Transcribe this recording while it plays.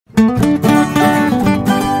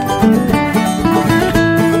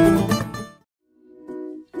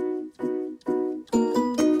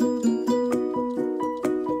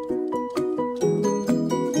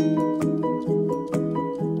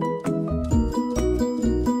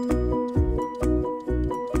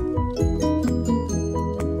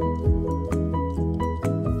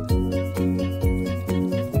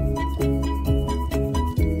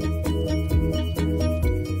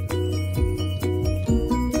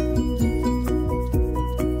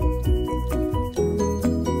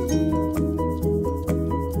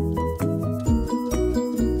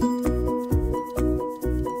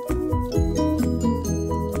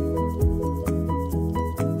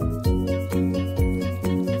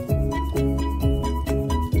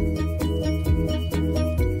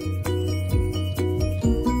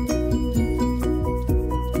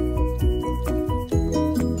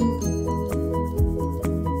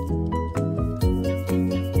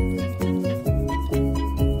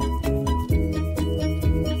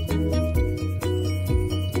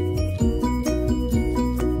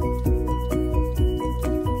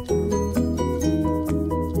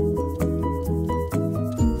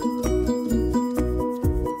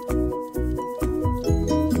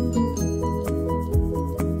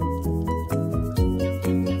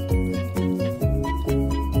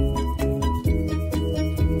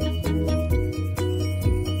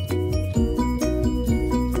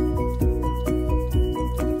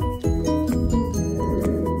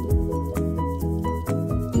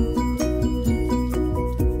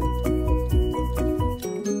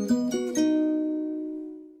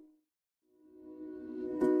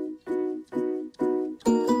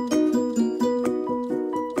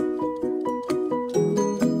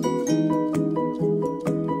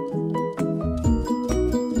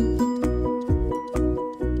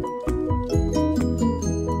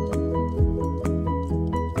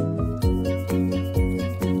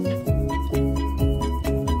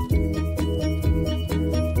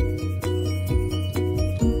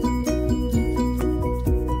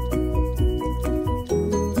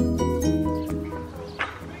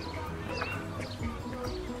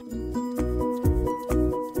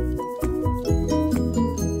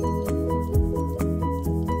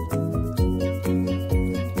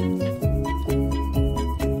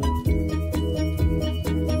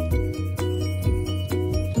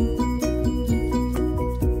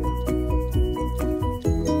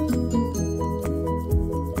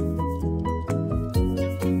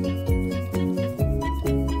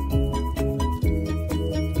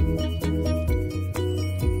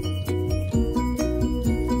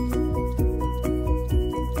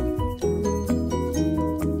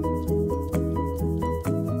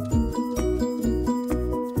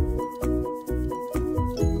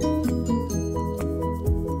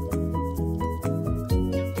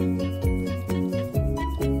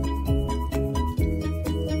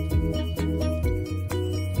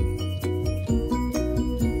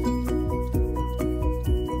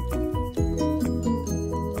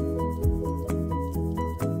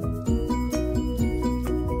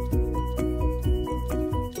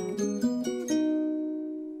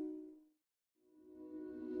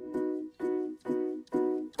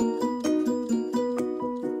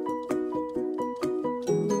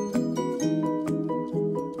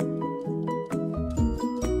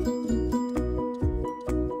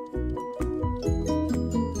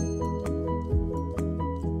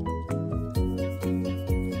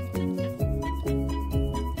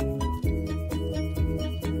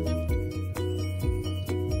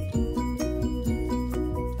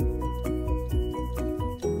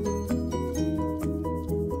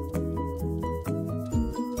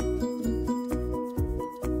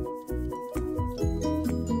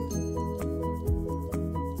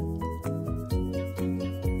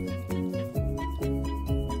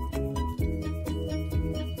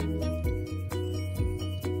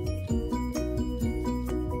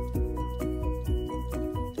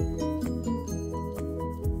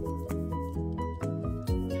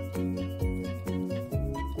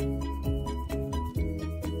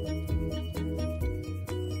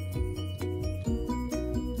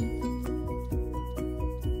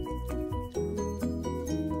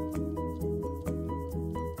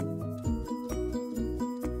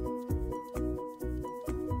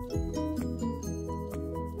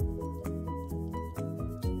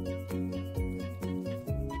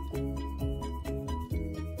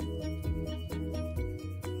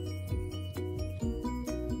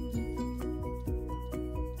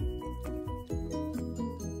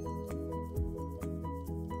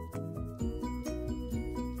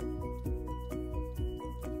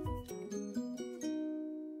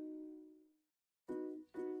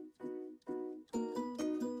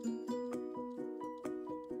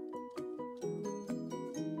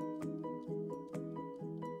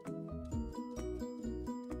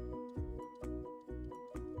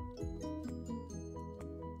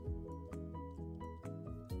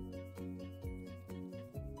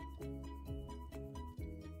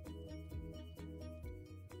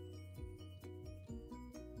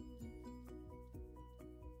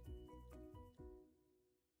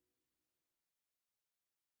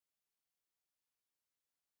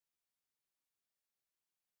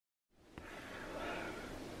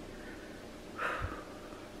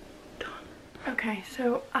Okay,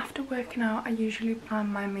 so after working out, I usually plan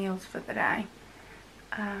my meals for the day.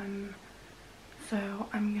 So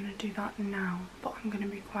I'm going to do that now, but I'm going to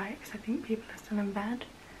be quiet because I think people are still in bed.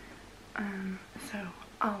 So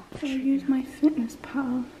I'll use my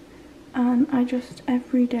FitnessPal, and I just,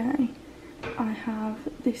 every day, I have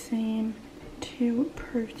the same 2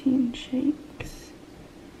 protein shakes.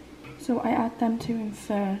 So I add them 2 in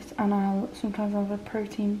first, and I'll sometimes have a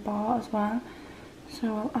protein bar as well.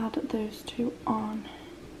 So I'll add those 2 on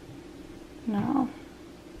now,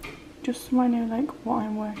 just so I know like what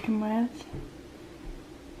I'm working with.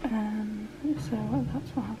 So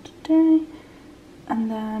that's what I have today, and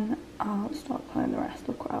then I'll start planning the rest.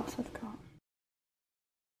 Look what else I've got.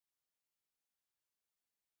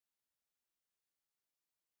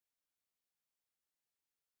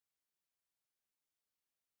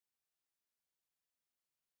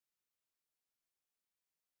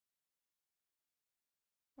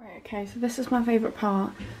 Right, okay, so this is my favourite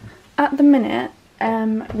part. At the minute,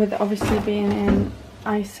 with obviously being in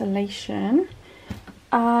isolation,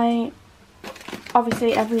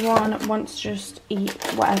 obviously everyone wants to just eat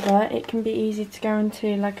whatever. It can be easy to go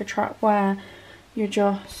into like a trap where you're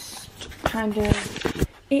just kind of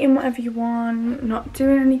eating whatever you want, not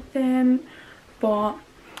doing anything. But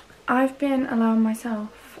I've been allowing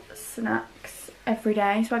myself snacks every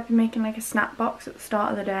day, so I've been making like a snack box at the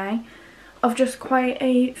start of the day of just quite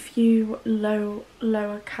a few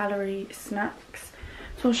lower calorie snacks.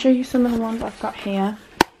 So I'll show you some of the ones I've got here.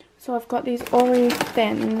 So I've got these Oreo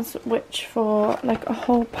Thins, which for like a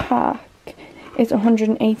whole pack is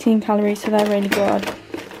 118 calories, so they're really good.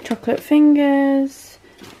 Chocolate fingers,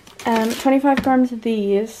 25 grams of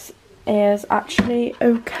these is actually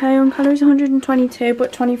okay on calories, 122,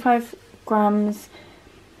 but 25 grams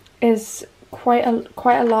is quite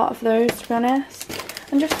a lot of those, to be honest.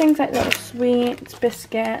 And just things like little sweets,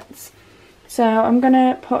 biscuits. So I'm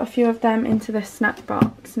gonna put a few of them into this snack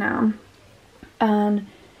box now. And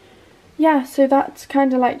yeah, so that's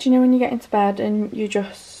kind of like, do you know when you get into bed and you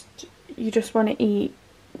just want to eat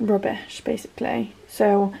rubbish, basically.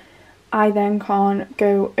 So I then can't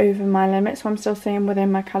go over my limit, so I'm still staying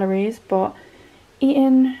within my calories, but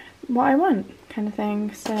eating what I want, kind of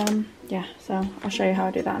thing. So yeah, so I'll show you how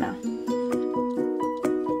I do that now.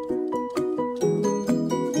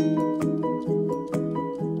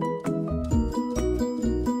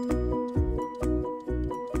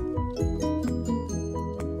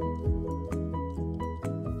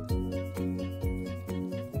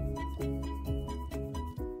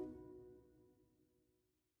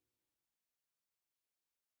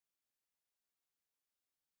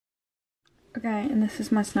 Okay, and this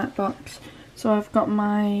is my snack box. So I've got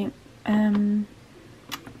my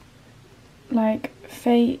like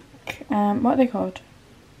fake what are they called?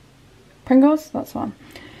 Pringles, that's one.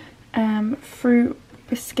 Fruit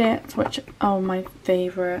biscuits, which are my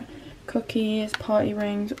favourite. Cookies, party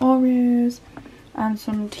rings, Oreos, and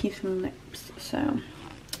some teeth and lips. So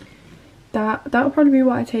that'll probably be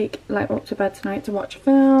what I take like up to bed tonight to watch a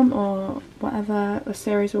film or whatever a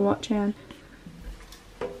series we're watching.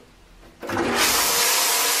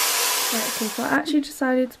 Okay, so I actually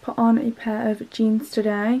decided to put on a pair of jeans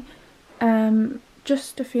today,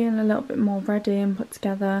 just to feel a little bit more ready and put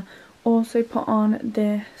together. Also put on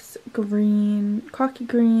this green, khaki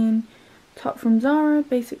green top from Zara,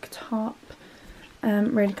 basic top,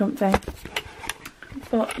 really comfy.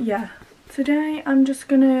 But yeah, today I'm just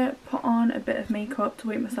gonna put on a bit of makeup to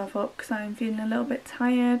wake myself up because I'm feeling a little bit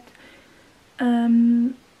tired.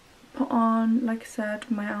 Put on, like I said,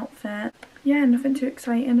 my outfit. Yeah, nothing too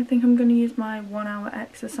exciting. I think I'm going to use my 1 hour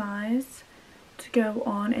exercise to go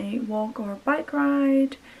on a walk or a bike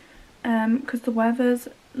ride, because the weather's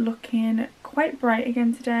looking quite bright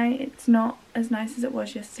again today. It's not as nice as it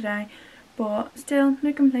was yesterday, but still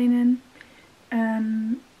no complaining.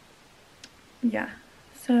 Yeah,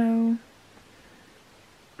 so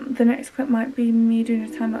the next clip might be me doing a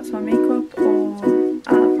time lapse of my makeup, or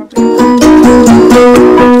I'll probably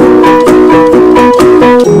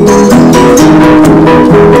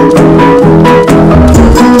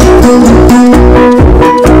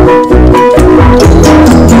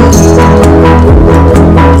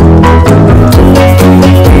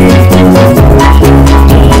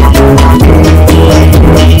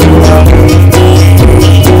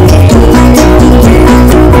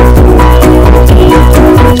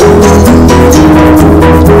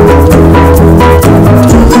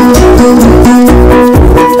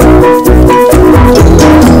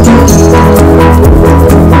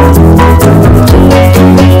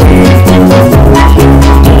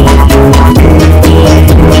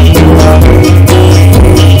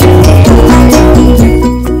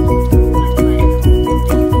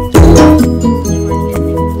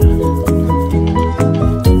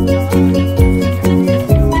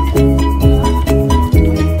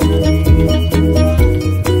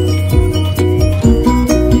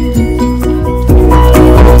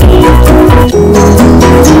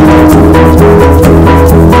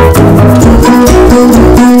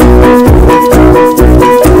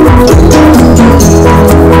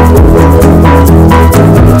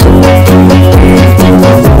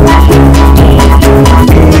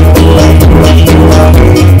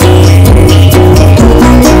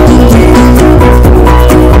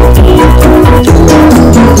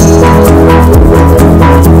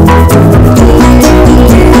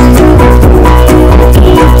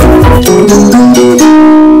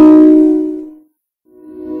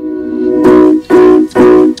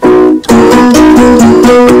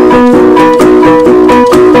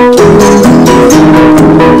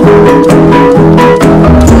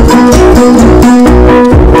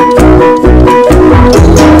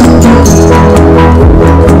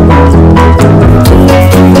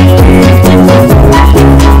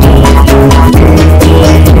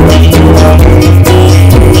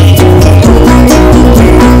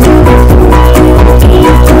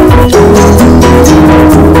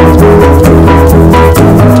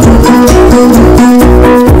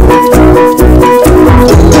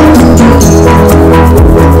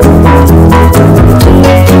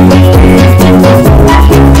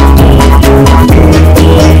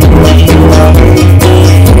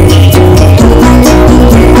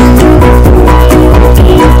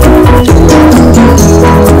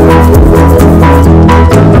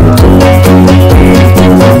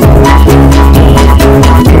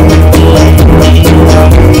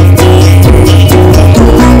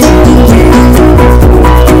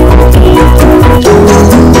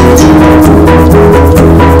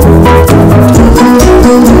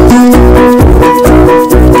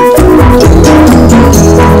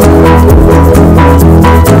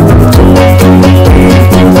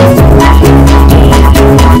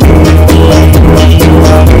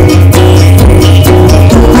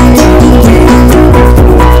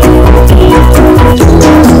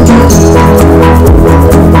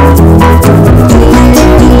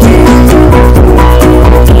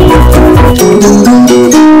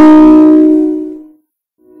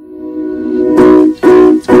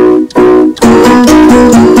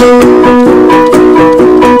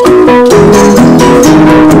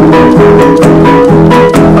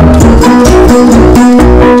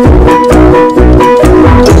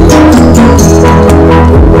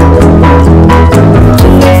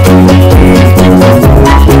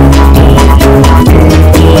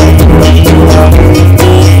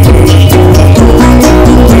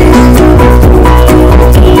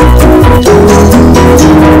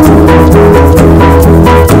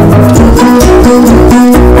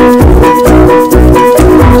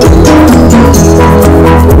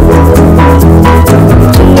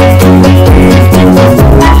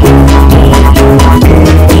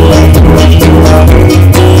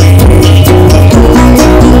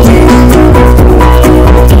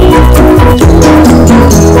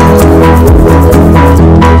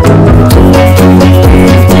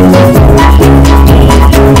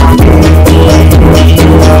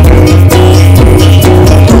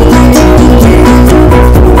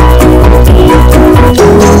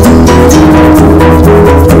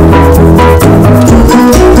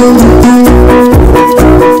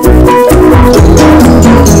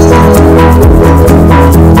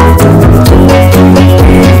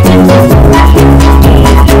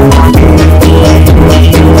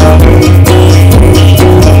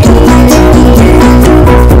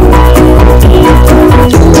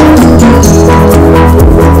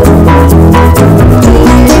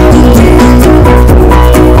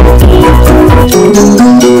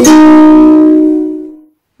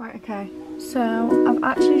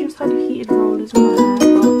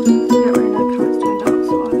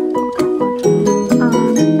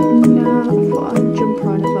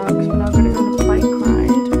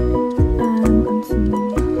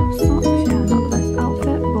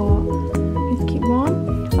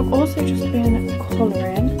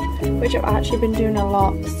Been doing a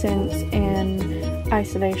lot since in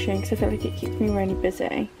isolation because I feel like it keeps me really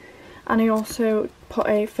busy, and I also put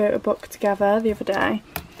a photo book together the other day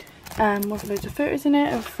with loads of photos in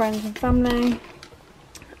it of friends and family.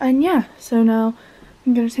 And yeah, so now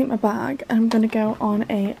I'm going to take my bag and I'm going to go on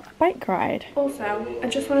a bike ride. Also, I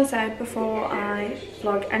just want to say before I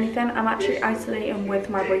vlog anything, I'm actually isolating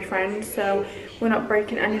with my boyfriend, so we're not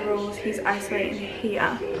breaking any rules. He's isolating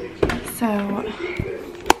here, so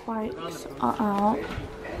bikes are out.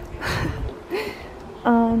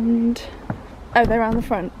 And oh, they're around the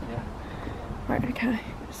front. Yeah. Right, okay,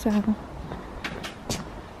 so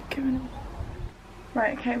going.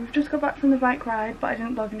 Right, okay, we've just got back from the bike ride, but I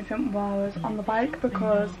didn't vlog anything while I was on the bike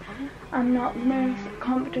because I'm not the most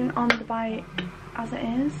confident on the bike as it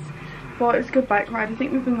is. But it's a good bike ride. I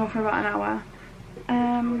think we've been going for about an hour.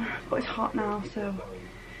 But it's hot now, so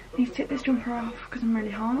I need to take this jumper off because I'm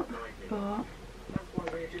really hot. But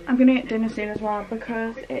I'm gonna get dinner soon as well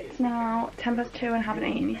because it's now 2:10 and I haven't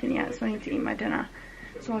eaten anything yet, so I need to eat my dinner.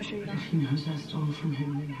 So I'll show you that. He knows I stole from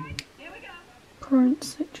him. Current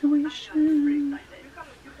situation.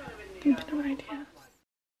 Thinking of ideas.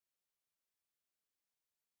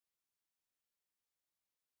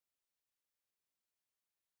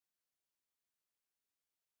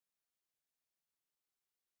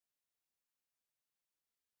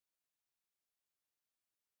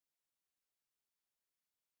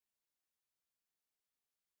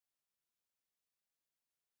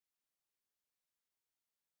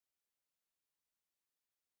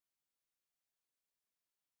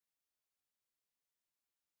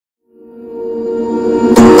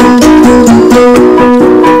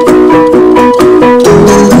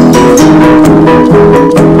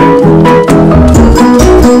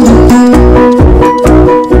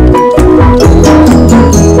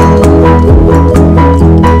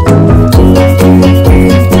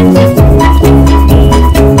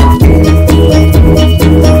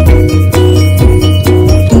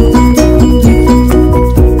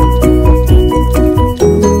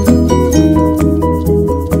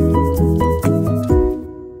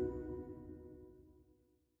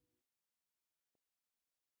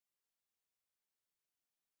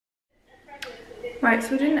 Right,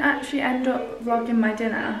 so I didn't actually end up vlogging my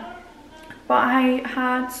dinner, but I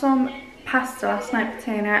had some pasta last night for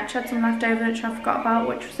tea, and I actually had some left over which I forgot about,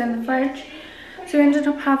 which was in the fridge. So I ended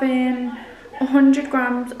up having 100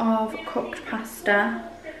 grams of cooked pasta,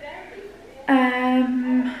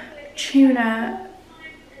 tuna,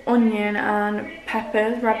 onion and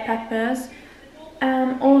peppers, red peppers.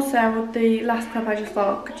 Also, with the last clip I just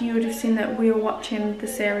vlogged, you would have seen that we were watching the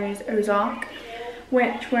series Ozark,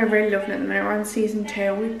 which we're really loving at the minute. We're on season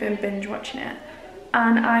 2, we've been binge watching it.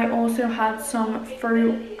 And I also had some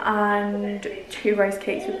fruit and 2 rice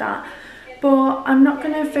cakes with that. But I'm not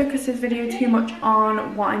going to focus this video too much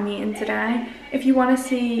on what I'm eating today. If you want to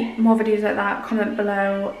see more videos like that, comment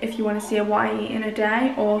below if you want to see a what I eat in a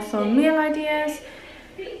day or some meal ideas.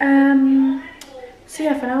 So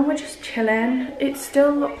yeah, for now we're just chilling. It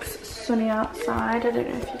still looks sunny outside. I don't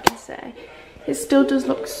know if you can see. It still does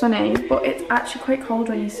look sunny, but it's actually quite cold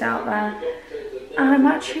when you sit out there. And I'm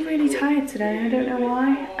actually really tired today. I don't know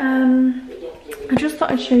why. I just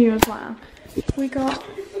thought I'd show you as well. We got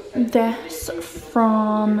this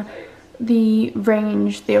from the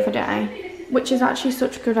range the other day, which is actually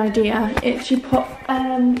such a good idea. It's you put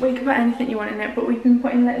we can put anything you want in it, but we've been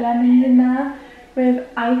putting like lemons in there with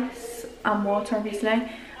ice and water obviously,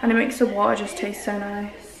 and it makes the water just taste so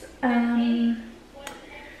nice.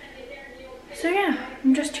 So yeah,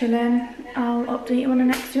 I'm just chilling. I'll update you when I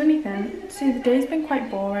next do anything. See, the day's been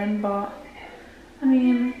quite boring, but I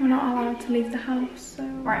mean, we're not allowed to leave the house, so...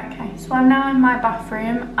 Right, okay, so I'm now in my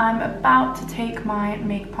bathroom. I'm about to take my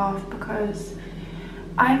makeup off because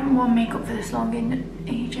I haven't worn makeup for this long in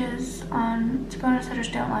ages, and to be honest, I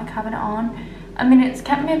just don't like having it on. I mean, it's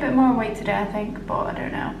kept me a bit more awake today, I think, but I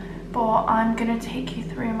don't know. But I'm gonna take you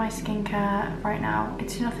through my skincare right now.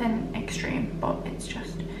 It's nothing extreme, but it's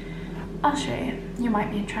just... I'll show you. You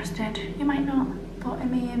might be interested, you might not, but I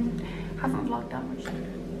mean, I haven't vlogged that much.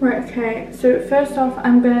 Right, okay, so first off,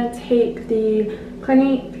 I'm going to take the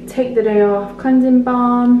Clinique Take the Day Off Cleansing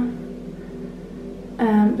Balm.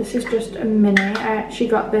 This is just a mini. I actually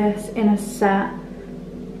got this in a set.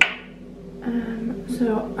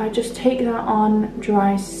 So I just take that on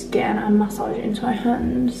dry skin and massage it into my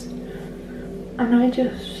hands. And I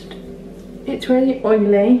just, it's really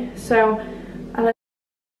oily, so I like.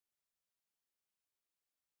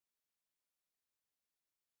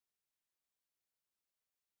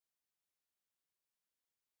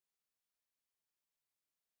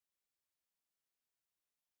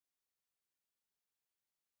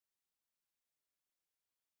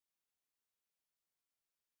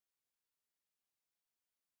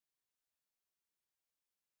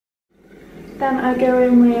 Then I go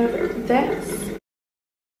in with this.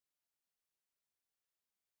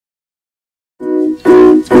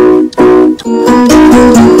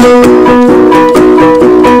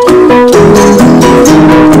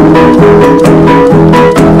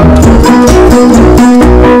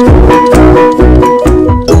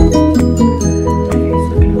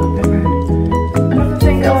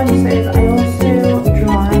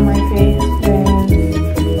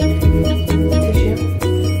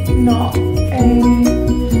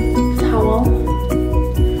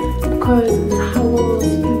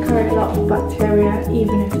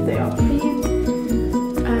 Even if they are clean,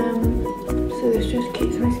 so this just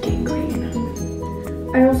keeps my skin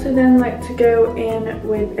clean. I also then like to go in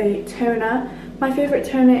with a toner. My favourite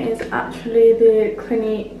toner is actually the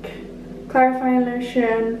Clinique clarifying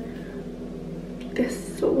lotion,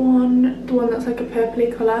 this one, the one that's like a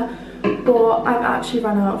purpley colour, but I've actually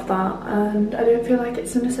run out of that and I don't feel like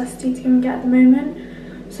it's a necessity to go and get at the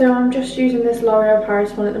moment, so I'm just using this L'Oreal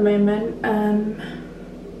Paris one at the moment.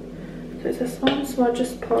 So it's this one, so I'll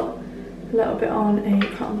just put a little bit on a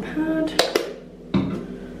cotton pad.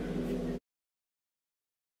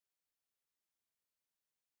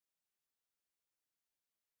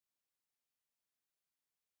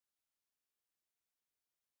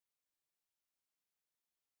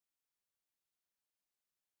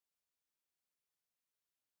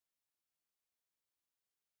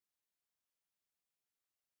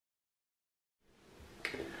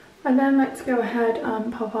 I then like to go ahead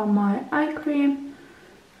and pop on my eye cream.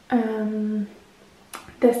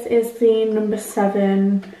 This is the number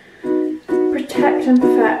 7 Protect and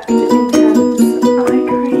Perfect Intense Eye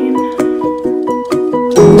Cream.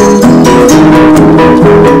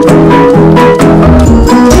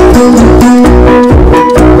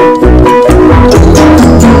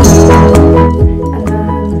 And then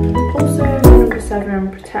also the number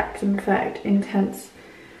 7 Protect and Perfect Intense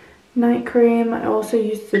Night Cream. I also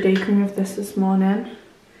used the day cream of this morning.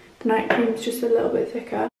 The night cream is just a little bit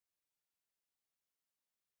thicker.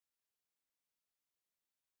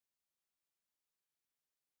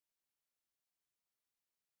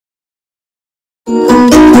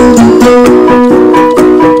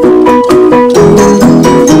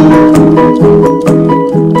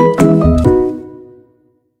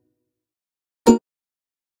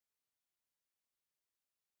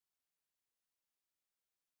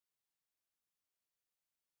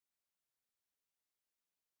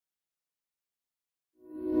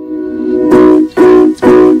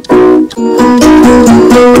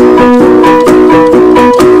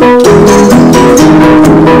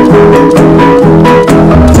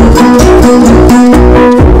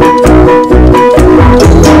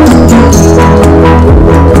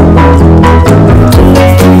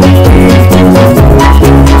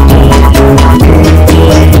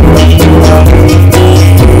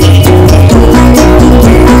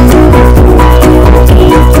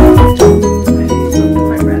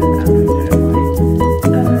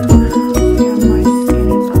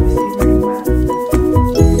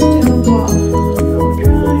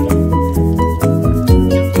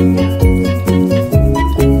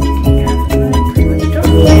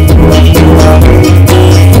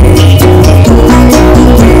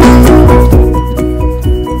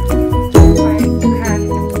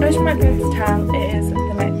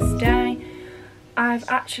 I've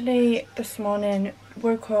actually this morning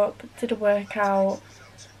woke up, did a workout,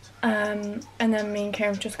 and then me and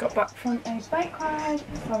Karen just got back from a bike ride.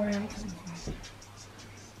 Sorry,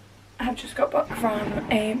 I've just got back from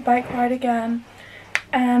a bike ride again.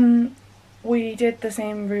 We did the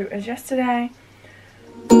same route as yesterday.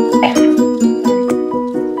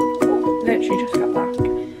 Literally just got back.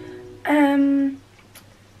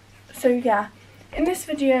 So yeah, in this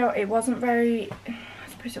video it wasn't very, I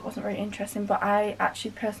suppose it wasn't very interesting, but I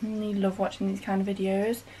actually personally love watching these kind of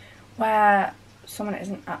videos where someone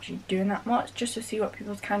isn't actually doing that much, just to see what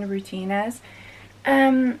people's kind of routine is.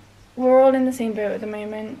 We're all in the same boat at the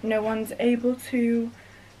moment. No one's able to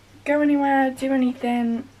go anywhere, do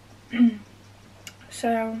anything.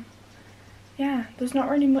 So yeah, there's not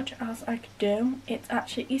really much else I could do. It's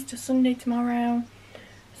actually Easter Sunday tomorrow,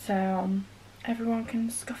 so everyone can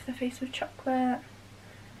scuff their face with chocolate.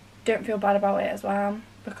 Don't feel bad about it as well,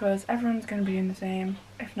 because everyone's going to be doing the same.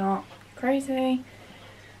 If not, you're crazy.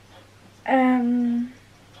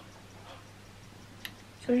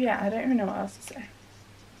 So yeah, I don't even know what else to say.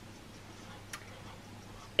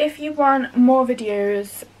 If you want more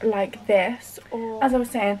videos like this, or as I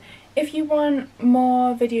was saying, if you want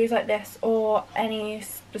more videos like this or any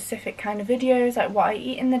specific kind of videos like what I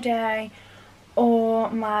eat in the day or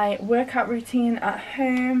my workout routine at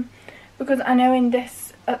home, because I know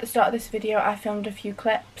at the start of this video I filmed a few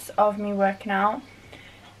clips of me working out.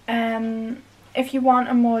 If you want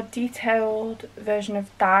a more detailed version of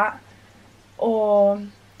that, or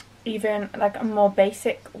even like a more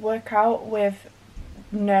basic workout with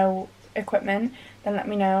no equipment, then let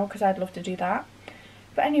me know, because I'd love to do that.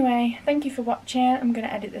 But anyway, thank you for watching. I'm going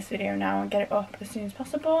to edit this video now and get it up as soon as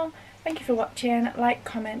possible. Thank you for watching. Like,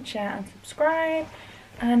 comment, share and subscribe.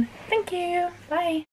 And thank you. Bye.